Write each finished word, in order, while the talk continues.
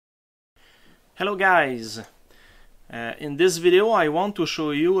Hello guys! In this video I want to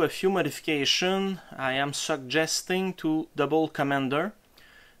show you a few modifications I am suggesting to Double Commander.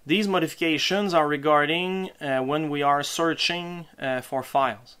 These modifications are regarding when we are searching for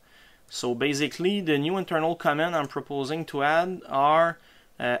files. So basically the new internal command I'm proposing to add are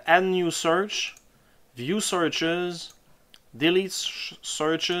add new search, view searches, delete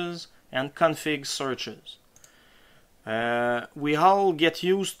searches, and config searches. We all get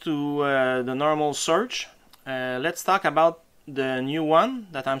used to the normal search. Let's talk about the new one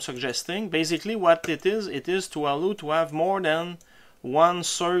that I'm suggesting. Basically what it is to allow to have more than one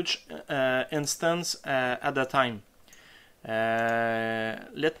search instance at a time.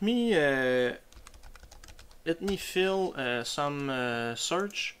 Let me fill some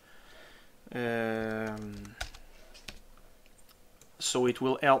search so it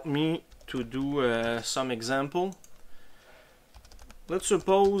will help me to do some example. Let's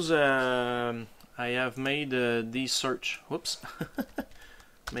suppose I have made this search. Whoops,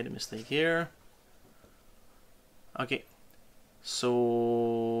 made a mistake here. Okay,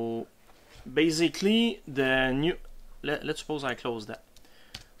 so basically the new. Let's suppose I close that.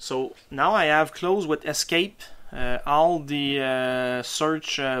 So now I have closed with escape all the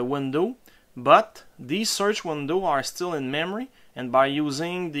search window, but these search window are still in memory, and by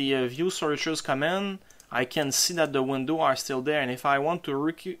using the view searches command I can see that the window are still there, and if I want to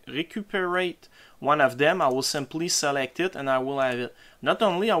recuperate one of them, I will simply select it and I will have it. Not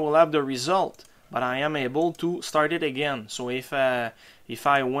only I will have the result, but I am able to start it again. So if I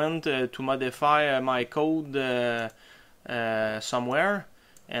went to modify my code somewhere,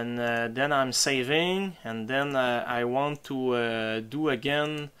 and then I'm saving, and then I want to do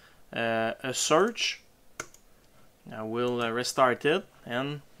again a search, I will restart it,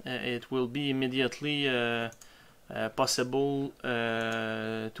 and it will be immediately possible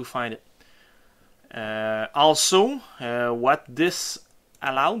to find it. Also, what this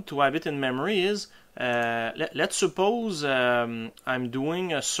allowed to have it in memory is, let's suppose I'm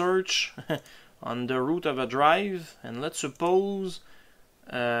doing a search on the root of a drive, and let's suppose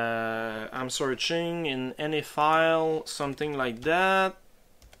I'm searching in any file, something like that.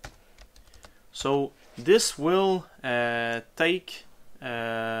 So this will take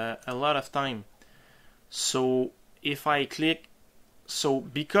a lot of time. So if I click, so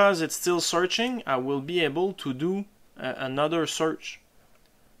because it's still searching, I will be able to do another search.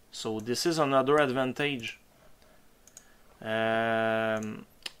 So this is another advantage.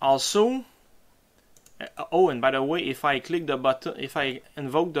 Also, oh, and by the way, if I click the button, if I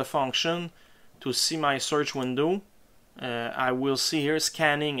invoke the function to see my search window, I will see here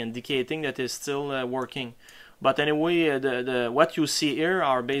scanning, indicating that it's still working. But anyway, what you see here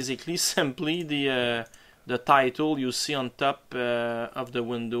are basically simply the title you see on top of the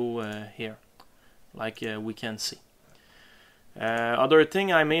window here, like we can see. Other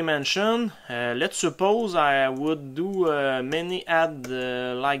thing I may mention, let's suppose I would do many add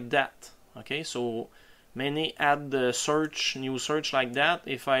like that. Okay, so many add search, new search like that.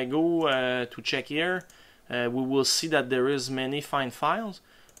 If I go to check here, we will see that there is many find files.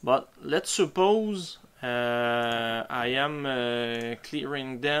 But let's suppose I am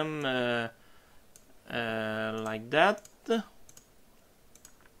clearing them like that.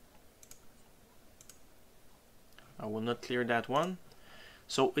 I will not clear that one.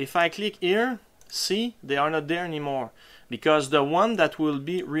 So if I click here, see, they are not there anymore, because the one that will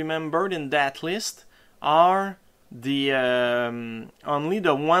be remembered in that list are the only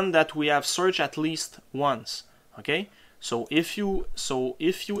the one that we have searched at least once. Okay, so if you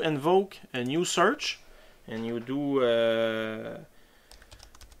invoke a new search and you do a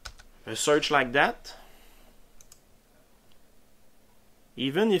search like that,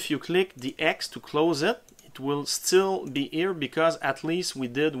 even if you click the X to close it, it will still be here because at least we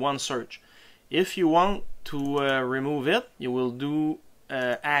did one search. If you want to remove it, you will do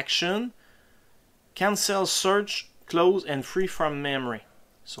action, cancel search, close, and free from memory.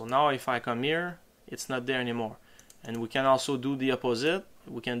 So now if I come here, it's not there anymore. And we can also do the opposite.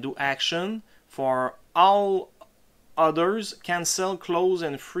 We can do action for all others, cancel, close,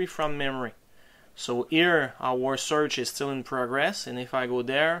 and free from memory. So here our search is still in progress, and if I go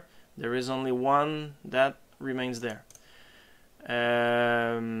there, there is only one that remains there.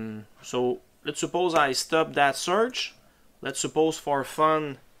 So let's suppose I stop that search. Let's suppose for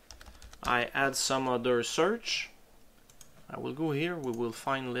fun I add some other search. I will go here, we will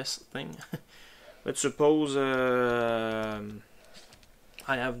find less thing. Let's suppose I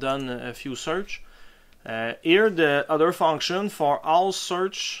have done a few search. Here the other function for all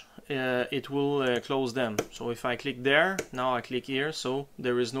search it will close them. So if I click there, now I click here, so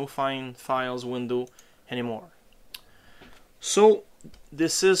there is no Find Files window anymore. So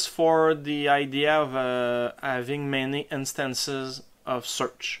this is for the idea of having many instances of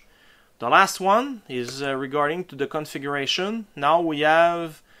search. The last one is regarding to the configuration. Now we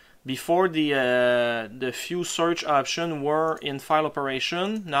have, before the few search options were in file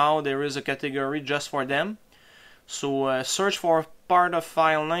operation, now there is a category just for them. So search for part of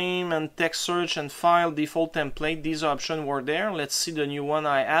file name and text search and file default template, these options were there. Let's see the new one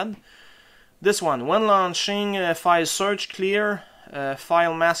I add. This one, when launching file search, clear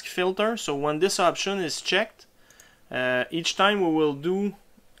file mask filter. So when this option is checked, each time we will do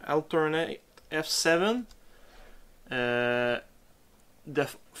alternate F7, the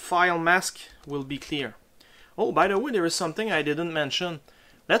file mask will be clear. Oh, by the way, there is something I didn't mention.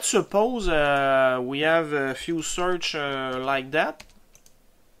 Let's suppose we have a few search like that.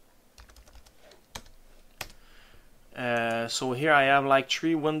 So here I have like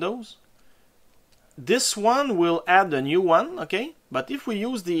 3 windows. This one will add a new one, okay? But if we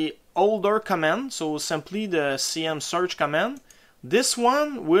use the older command, so simply the cm search command, this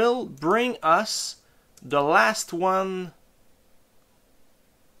one will bring us the last one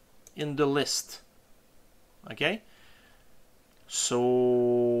in the list, okay?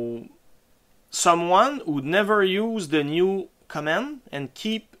 So someone who never use the new command and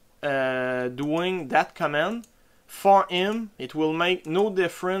keep doing that command, for him it will make no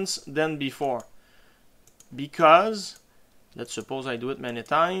difference than before, because let's suppose I do it many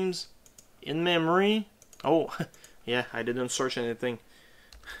times in memory. Oh yeah, I didn't search anything.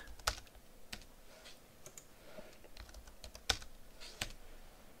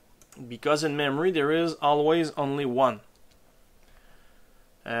 Because in memory there is always only one.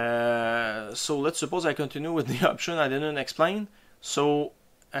 So let's suppose I continue with the option I didn't explain. So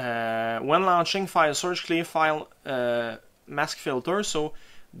when launching file search, clear file mask filter. So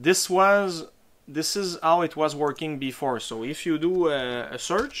this is how it was working before. So if you do a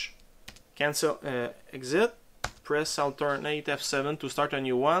search, cancel, exit, press alternate F7 to start a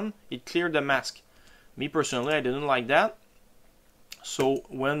new one, it cleared the mask. Me personally, I didn't like that. So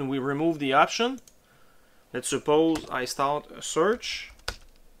when we remove the option, let's suppose I start a search,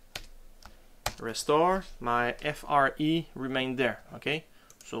 restore, my FRE remained there, okay?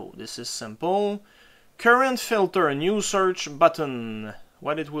 So this is simple. Current filter, new search button,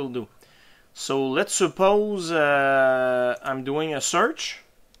 what it will do. So let's suppose I'm doing a search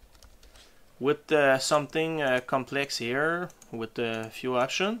with something complex here with a few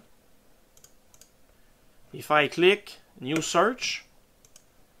options. If I click new search,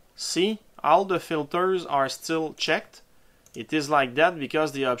 see, all the filters are still checked. It is like that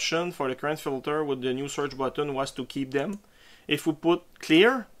because the option for the current filter with the new search button was to keep them. If we put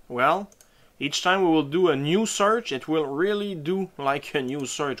clear, well, each time we will do a new search, it will really do like a new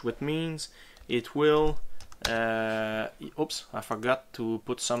search, which means it will oops, I forgot to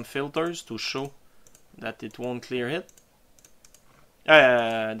put some filters to show that it won't clear it,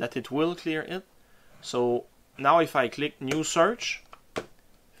 that it will clear it. So now if I click new search,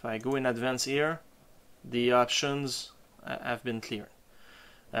 if I go in advance here, the options have been cleared.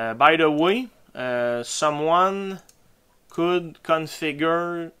 By the way, someone could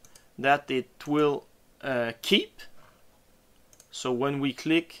configure that it will keep. So when we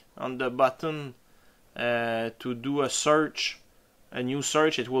click on the button to do a search, a new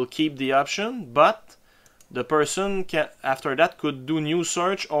search, it will keep the option, but the person can after that could do new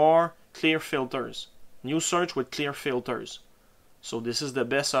search or clear filters. New search with clear filters. So this is the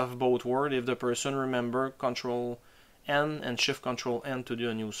best of both worlds if the person remember Control N and Shift Control N to do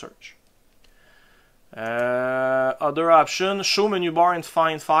a new search. Other option, show menu bar and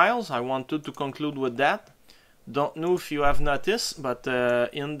find files. I wanted to conclude with that. Don't know if you have noticed, but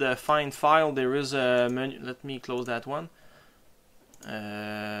in the find file there is a menu. Let me close that one.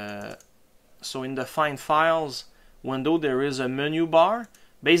 So in the find files window there is a menu bar.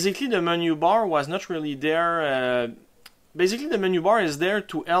 Basically the menu bar was not really there. Basically the menu bar is there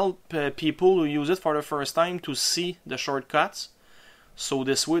to help people who use it for the first time to see the shortcuts. So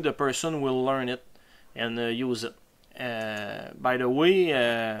this way the person will learn it and use it. By the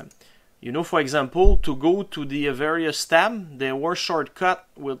way, you know, for example, to go to the various tab, there were shortcuts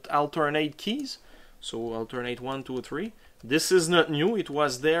with alternate keys. So alternate 1, 2, 3. This is not new. It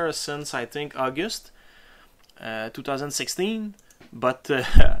was there since I think August 2016. But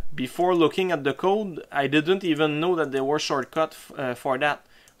before looking at the code, I didn't even know that there were shortcuts for that.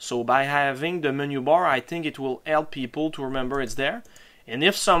 So by having the menu bar, I think it will help people to remember it's there. And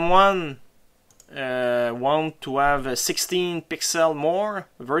if someone want to have 16 pixels more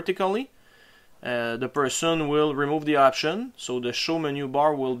vertically, the person will remove the option, so the show menu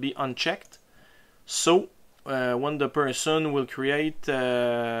bar will be unchecked. So when the person will create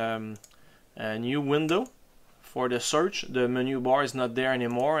a new window for the search, the menu bar is not there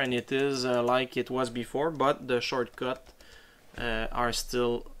anymore, and it is like it was before, but the shortcuts are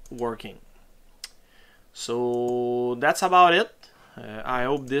still working. So that's about it. I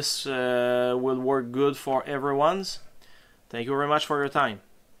hope this will work good for everyone. Thank you very much for your time.